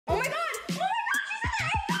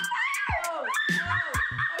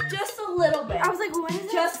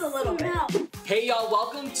Just a little bit. Hey y'all,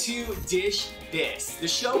 welcome to Dish This, the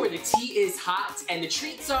show where the tea is hot and the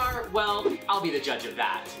treats are, well, I'll be the judge of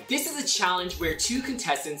that. This is a challenge where two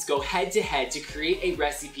contestants go head to head to create a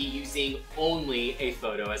recipe using only a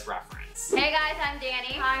photo as reference. Hey guys, I'm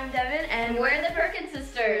Danny. I'm Devin, and we're the Perkins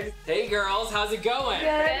sisters. Hey girls, how's it going? Good,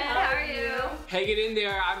 how are you? Hanging in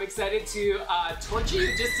there. I'm excited to torture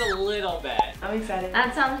you just a little bit. I'm excited.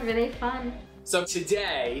 That sounds really fun. So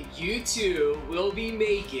today, you two will be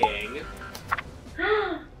making...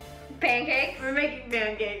 Pancakes? We're making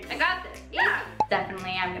pancakes. I got this. Yeah.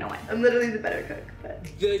 Definitely, I'm gonna win. I'm literally the better cook, but...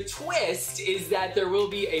 The twist is that there will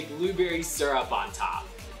be a blueberry syrup on top.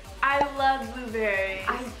 I love blueberries.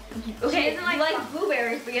 Okay, she doesn't like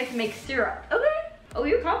blueberries, but you have to make syrup. Okay. Oh,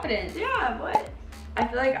 you're confident. Yeah, what? I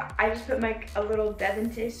feel like I just put like a little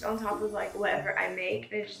Devon taste on top of like whatever I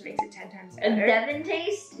make, and it just makes it 10 times A better. Devon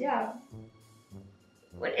taste? Yeah.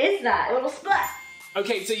 What is that? A little splat.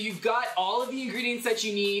 Okay, so you've got all of the ingredients that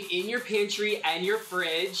you need in your pantry and your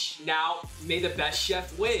fridge. Now, may the best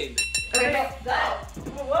chef win. Okay, go.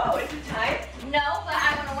 Whoa, is it time? No, but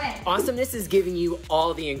I wanna win. Awesomeness is giving you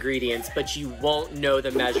all the ingredients, but you won't know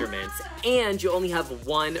the measurements. And you only have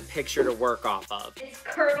one picture to work off of. It's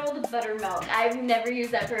curdled buttermilk. I've never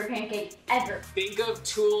used that for a pancake, ever. Think of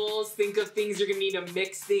tools, think of things you're gonna need to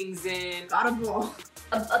mix things in. Got a bowl.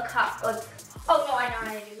 A cup. Oh no, I know what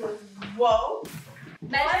I need to do. Whoa.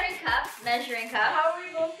 Measuring cup. How are we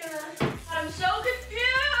both gonna... I'm so confused.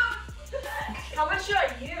 How much should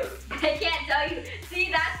I use? I can't tell you.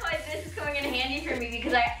 See, that's why this is coming in handy for me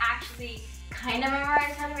because I actually kind of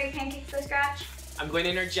memorized how to make pancakes from scratch. I'm going to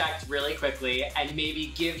interject really quickly and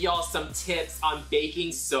maybe give y'all some tips on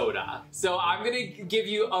baking soda. So I'm gonna give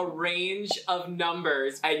you a range of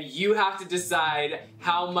numbers and you have to decide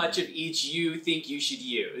how much of each you think you should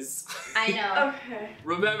use. I know. Okay.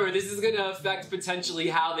 Remember, this is gonna affect potentially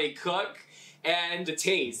how they cook and the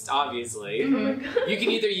taste, obviously. Mm-hmm. You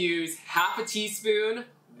can either use half a teaspoon,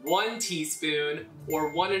 1 teaspoon,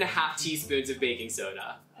 or 1.5 teaspoons of baking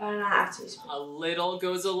soda. 1.5 teaspoons. A little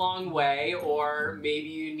goes a long way, or maybe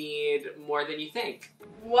you need more than you think.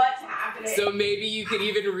 What's happening? So maybe you could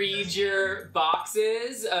even read your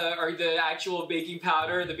boxes, or the actual baking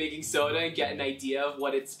powder, the baking soda, and get an idea of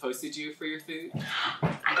what it's supposed to do for your food.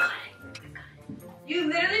 I got it. You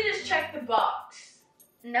literally just checked the box.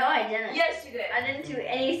 No, I didn't. Yes, you did. I didn't do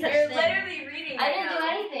any such You're thing. literally reading I right didn't now. do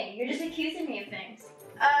anything. You're just accusing me of things.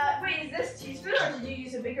 Wait, is this teaspoon or did you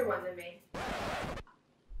use a bigger one than me?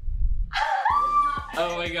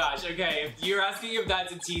 Oh my gosh, okay, if you're asking if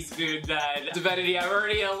that's a teaspoon, then Devenity, I'm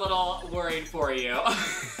already a little worried for you.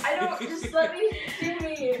 I don't, just let me, give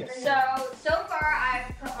me. So far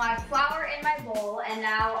I've put my flour in my bowl and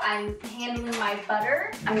now I'm handling my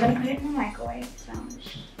butter. I'm gonna put it in the microwave, so.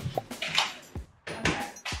 Okay.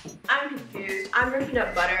 I'm confused. I'm ripping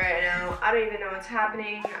up butter right now. I don't even know what's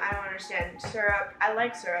happening. I don't understand syrup. I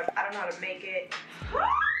like syrup. I don't know how to make it.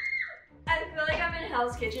 I feel like I'm in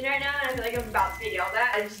Hell's Kitchen right now, and I feel like I'm about to get yelled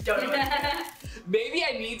at. I just don't know what to do. Maybe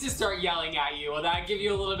I need to start yelling at you. Will that give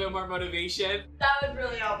you a little bit more motivation? That would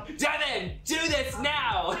really help. Devin, do this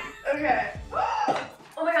now! Okay.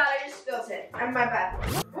 Oh my god, I just spilled it. I'm my bad.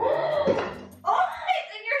 Oh,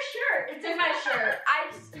 it's in your shirt. It's in my shirt.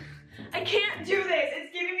 I can't do this.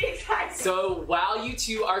 It's giving me anxiety. So while you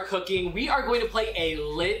two are cooking, we are going to play a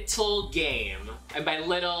little game. And by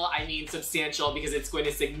little, I mean substantial because it's going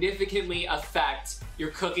to significantly affect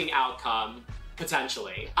your cooking outcome,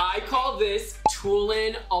 potentially. I call this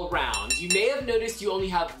toolin' around. You may have noticed you only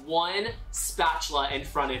have one spatula in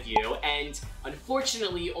front of you, and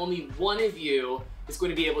unfortunately, only one of you is going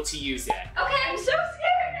to be able to use it. Okay, I'm so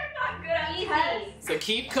scared. I'm not good at tests. So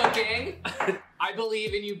keep cooking. I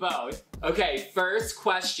believe in you both. Okay, first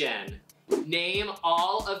question. Name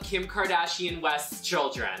all of Kim Kardashian West's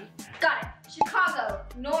children. got it. Chicago,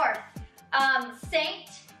 North, Saint.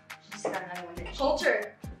 She's got another one.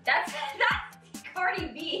 Culture. That's Cardi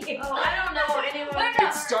B. Oh, I don't know anyone. Wait, no.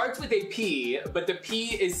 It starts with a P, but the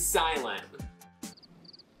P is silent.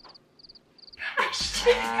 I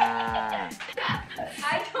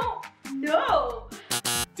don't know.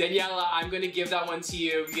 Daniella, I'm gonna give that one to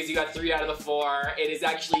you because you got 3 out of the 4. It is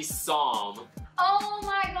actually Psalm. Oh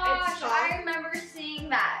my gosh, It's I remember seeing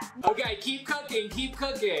that. Okay, keep cooking, keep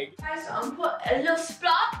cooking. Guys, I'm put a little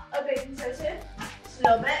spot of baking soda, just a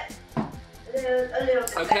little bit, a little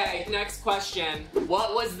bit. Okay, next question.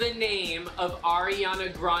 What was the name of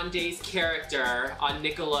Ariana Grande's character on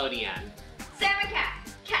Nickelodeon? Sam and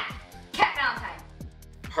Cat Valentine.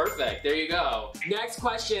 Perfect, there you go. Next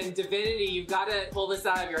question, Devenity, you've got to pull this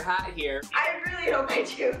out of your hat here. I really hope I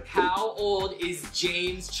do. How old is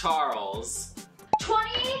James Charles?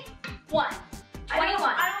 20 21. 21.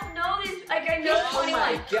 I don't know these. Like I know. Oh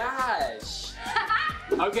my gosh.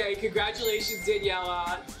 Okay, congratulations,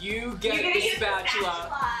 Daniella. You get the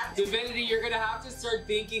spatula. Devenity, you're gonna have to start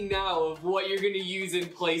thinking now of what you're gonna use in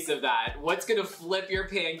place of that. What's gonna flip your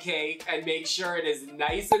pancake and make sure it is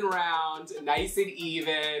nice and round, nice and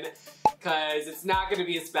even, because it's not gonna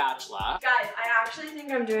be a spatula. Guys, I actually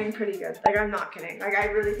think I'm doing pretty good. Like, I'm not kidding. Like, I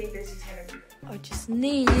really think this is gonna be good. I just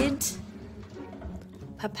need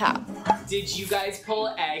pow. Did you guys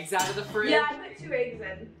pull eggs out of the fridge? Yeah, I put 2 eggs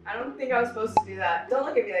in. I don't think I was supposed to do that. Don't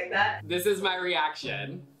look at me like that. This is my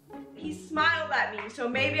reaction. He smiled at me, so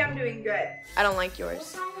maybe I'm doing good. I don't like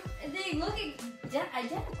yours. They look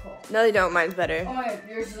identical. No, they don't. Mine's better. Oh my god,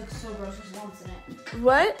 yours looks so gross. There's lumps in it.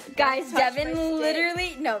 What? Guys, Touch my Devin stick.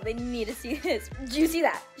 literally, no, they need to see this. Do you see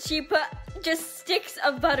that? She put just sticks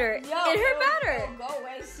of butter in her batter. It'll go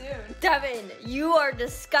away soon. Devin, you are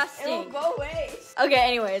disgusting. It'll go away. Okay,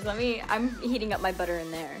 anyways, I'm heating up my butter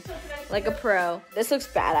in there. Like a pro. This looks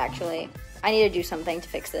bad, actually. I need to do something to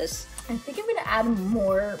fix this. I think I'm gonna add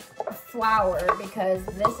more flour because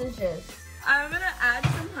this is just... I'm gonna add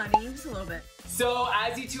some honey, just a little bit. So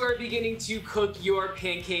as you two are beginning to cook your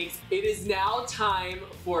pancakes, it is now time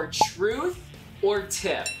for truth or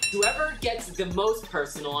tip. Whoever gets the most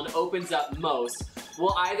personal and opens up most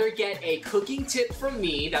will either get a cooking tip from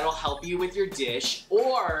me that'll help you with your dish,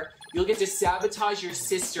 or you'll get to sabotage your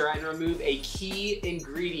sister and remove a key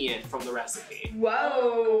ingredient from the recipe.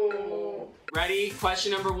 Whoa. Ready?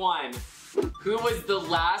 Question number 1. Who was the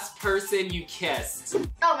last person you kissed?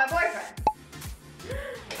 Oh, my boyfriend.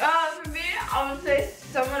 For me, I would say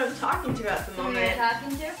someone I'm talking to at the Who are you moment.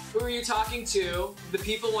 talking to? Who are you talking to? The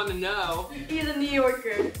people want to know. He's a New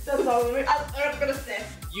Yorker. That's all I'm gonna say.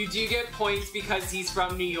 You do get points because he's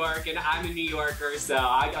from New York and I'm a New Yorker, so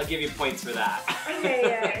I'll give you points for that. Okay,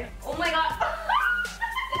 yeah. Oh my god.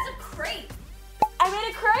 It's a crepe. I made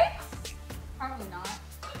a crepe? Probably not.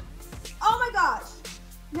 Oh my gosh.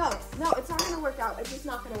 No, it's not gonna work out. It's just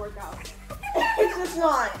not gonna work out. It's just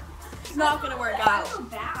not. It's not gonna work out. I feel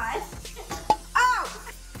bad. Ow!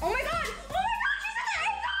 Oh my god!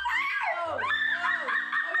 Oh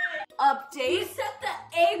my god! She set the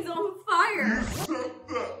eggs on fire! Okay. You set the eggs on fire. Set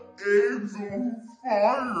the eggs on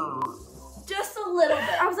fire. Just a little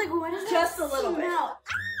bit. I was like, what is Just that a little bit. smell?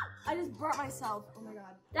 I just brought myself. Oh my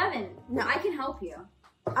god. Devin, no, I can help you.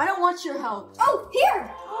 I don't want your help. Oh, here!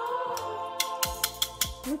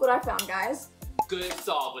 Look what I found, guys. Good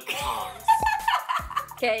solve with the tongs.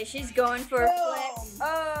 Okay, she's going for a flip.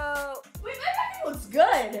 Oh. Wait, my pancake looks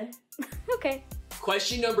good. Okay.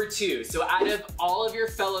 Question number 2. So out of all of your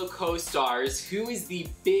fellow co-stars, who is the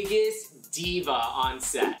biggest diva on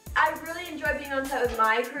set? I really enjoy being on set with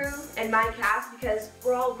my crew and my cast because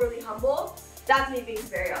we're all really humble. That's me being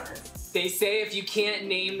very honest. They say if you can't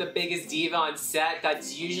name the biggest diva on set,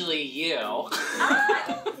 that's usually you.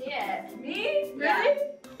 Yeah. Me? Yeah. Really?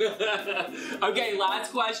 Okay,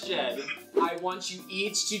 last question. I want you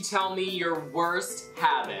each to tell me your worst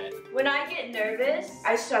habit. When I get nervous,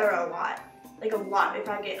 I stutter a lot. Like a lot if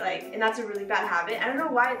I get like, and that's a really bad habit. I don't know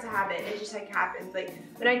why it's a habit, it just like happens. Like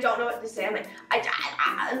when I don't know what to say, I'm like,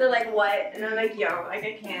 and they're like, what? And I'm like, yo, like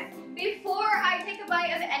I can't. Before I take a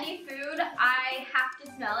bite of any food, I have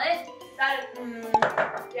to smell it. That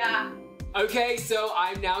is, yeah. Okay, so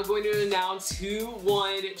I'm now going to announce who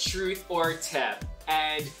won truth or tip.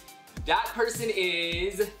 And that person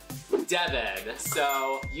is Devin.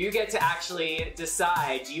 So you get to actually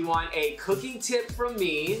decide, do you want a cooking tip from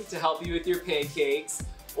me to help you with your pancakes?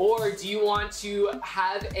 Or do you want to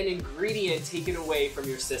have an ingredient taken away from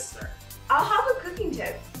your sister? I'll have a cooking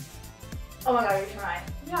tip. Oh my god, you're trying.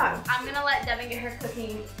 Yeah. I'm gonna let Devin get her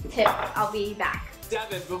cooking tip. I'll be back.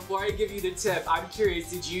 Devin, before I give you the tip, I'm curious,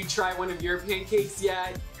 did you try one of your pancakes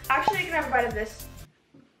yet? Actually, I can have a bite of this.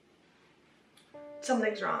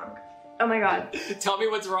 Something's wrong. Oh my god. Tell me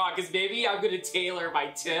what's wrong, because maybe I'm gonna tailor my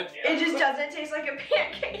tip. It just doesn't taste like a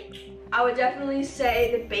pancake. I would definitely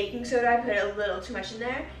say the baking soda, I put a little too much in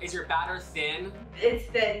there. Is your batter thin? It's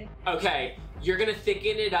thin. Okay, you're gonna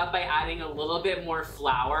thicken it up by adding a little bit more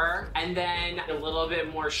flour and then a little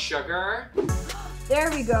bit more sugar.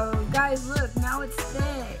 There we go. Guys, look, now it's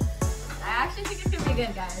thick. I actually think it's gonna be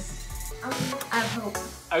good, guys. I have hope.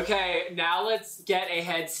 Okay, now let's get a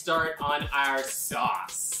head start on our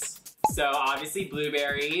sauce. So obviously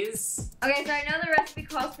blueberries. Okay, so I know the recipe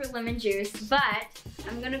calls for lemon juice, but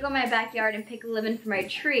I'm gonna go in my backyard and pick a lemon from my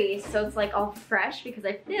tree so it's like all fresh because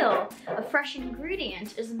I feel a fresh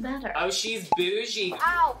ingredient is better. Oh, she's bougie.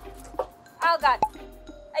 Ow! Oh god.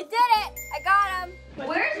 I did it! I got him!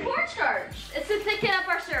 Where's cornstarch? It's to thicken up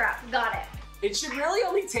our syrup. Got it. It should really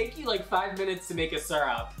only take you like 5 minutes to make a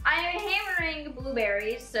syrup. I'm hammering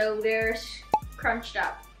blueberries so they're crunched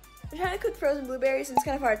up. I'm trying to cook frozen blueberries and it's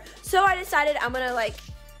kind of hard. So I decided I'm gonna like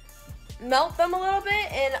melt them a little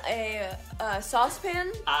bit in a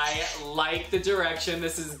saucepan. I like the direction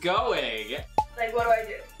this is going. Like, what do I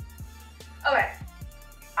do? Okay,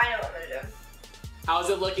 I know what I'm gonna do.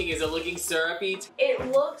 How's it looking? Is it looking syrupy?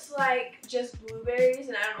 It looks like just blueberries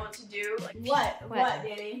and I don't know what to do. Like, what? What,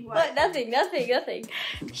 Danny? What? Nothing.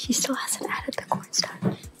 She still hasn't added the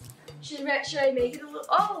cornstarch. Should I make it a little?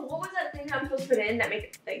 Oh, what was that thing I'm supposed to put in that made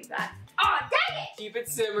it like that? Oh, dang it! Keep it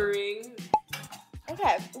simmering.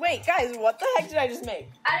 Okay, wait, guys, what the heck did I just make?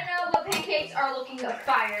 I don't know, but pancakes are looking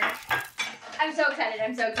fire. I'm so excited.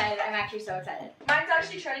 I'm actually so excited. Mine's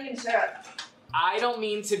actually turning into syrup. I don't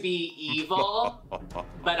mean to be evil,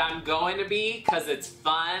 but I'm going to be because it's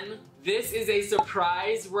fun. This is a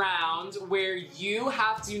surprise round where you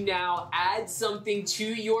have to now add something to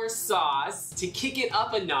your sauce to kick it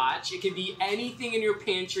up a notch. It can be anything in your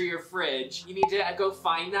pantry or fridge. You need to go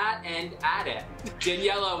find that and add it.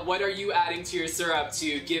 Daniella, what are you adding to your syrup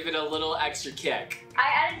to give it a little extra kick? I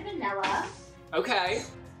added vanilla. Okay.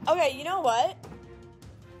 Okay, you know what?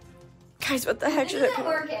 Guys, what the heck This should I isn't put?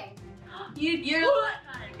 working. You're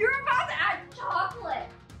about to add chocolate.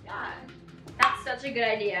 God. That's such a good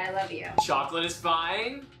idea. I love you. Chocolate is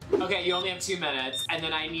fine. Okay, you only have 2 minutes, and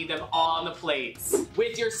then I need them all on the plates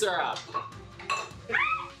with your syrup.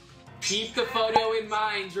 Keep the photo in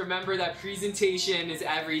mind. Remember that presentation is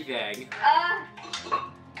everything. I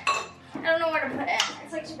don't know where to put it.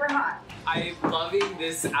 It's like super hot. I'm loving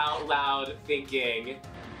this out loud thinking.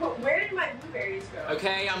 But where did my blueberries go?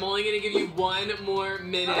 Okay, I'm only gonna give you 1 more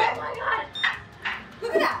minute. Oh my god.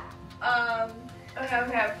 Look at that.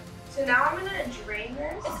 Okay. So now I'm gonna drain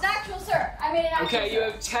this. It's an actual syrup. I made an actual Okay, you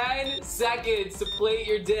syrup. have 10 seconds to plate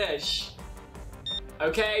your dish.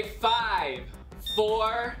 Okay, 5,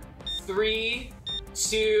 4, 3,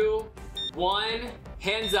 2, 1.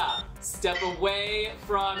 Hands up. Step away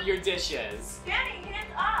from your dishes. Danny, hands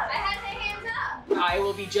up! I had my hands up. I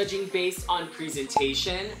will be judging based on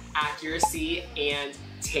presentation, accuracy, and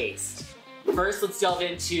taste. First, let's delve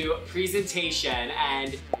into presentation,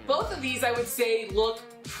 and both of these I would say look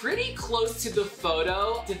pretty close to the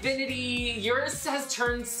photo. Devenity, yours has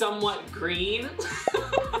turned somewhat green.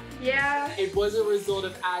 Yeah. It was a result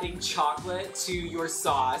of adding chocolate to your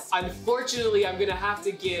sauce. Unfortunately, I'm gonna have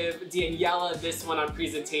to give Daniella this one on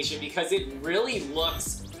presentation because it really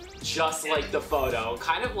looks just like the photo,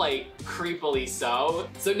 kind of like creepily so.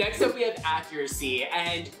 So next up we have accuracy,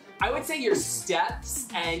 and I would say your steps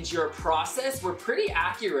and your process were pretty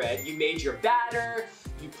accurate. You made your batter,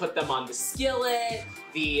 you put them on the skillet,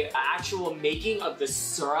 the actual making of the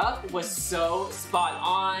syrup was so spot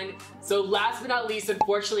on. So last but not least,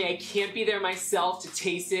 unfortunately, I can't be there myself to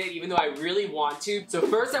taste it, even though I really want to. So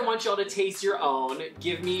first I want y'all to taste your own,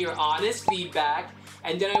 give me your honest feedback,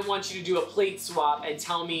 and then I want you to do a plate swap and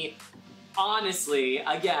tell me, honestly,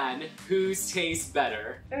 again, whose tastes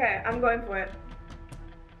better. Okay, I'm going for it.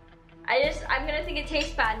 I'm gonna think it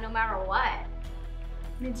tastes bad no matter what.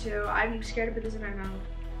 Me too. I'm scared to put this in my mouth.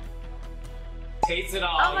 Taste it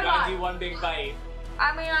all. Oh my You gotta God. do one big bite.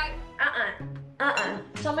 I mean,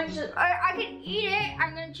 like, something just, I can eat it.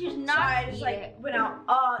 I'm gonna choose not Sorry, I to just eat like it. went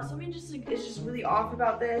out. Something just like is just really off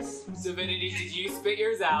about this. Divinity, did you spit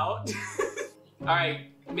yours out?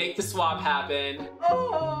 Alright, make the swap happen.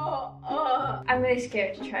 I'm really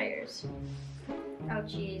scared to try yours. Oh,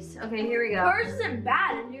 jeez. Okay, here we go. Yours isn't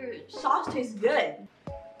bad and your sauce tastes good.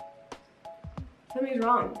 Something's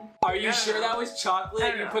wrong. Are you sure that was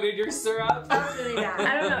chocolate you put in your syrup? That was really bad.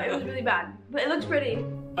 I don't know, it was really bad. But it looks pretty.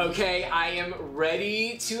 Okay, I am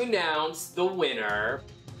ready to announce the winner.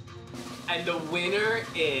 And the winner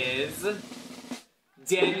is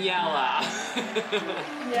Daniella.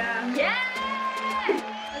 Yeah. Yeah!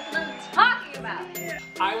 That's what I'm talking about.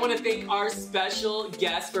 I want to thank our special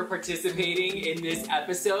guest for participating in this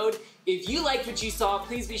episode. If you liked what you saw,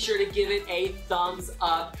 please be sure to give it a thumbs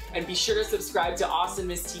up and be sure to subscribe to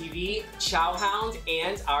AwesomenessTV, Chowhound,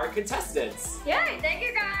 and our contestants. Yeah, thank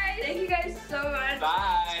you guys. Thank you guys so much.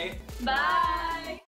 Bye. Bye.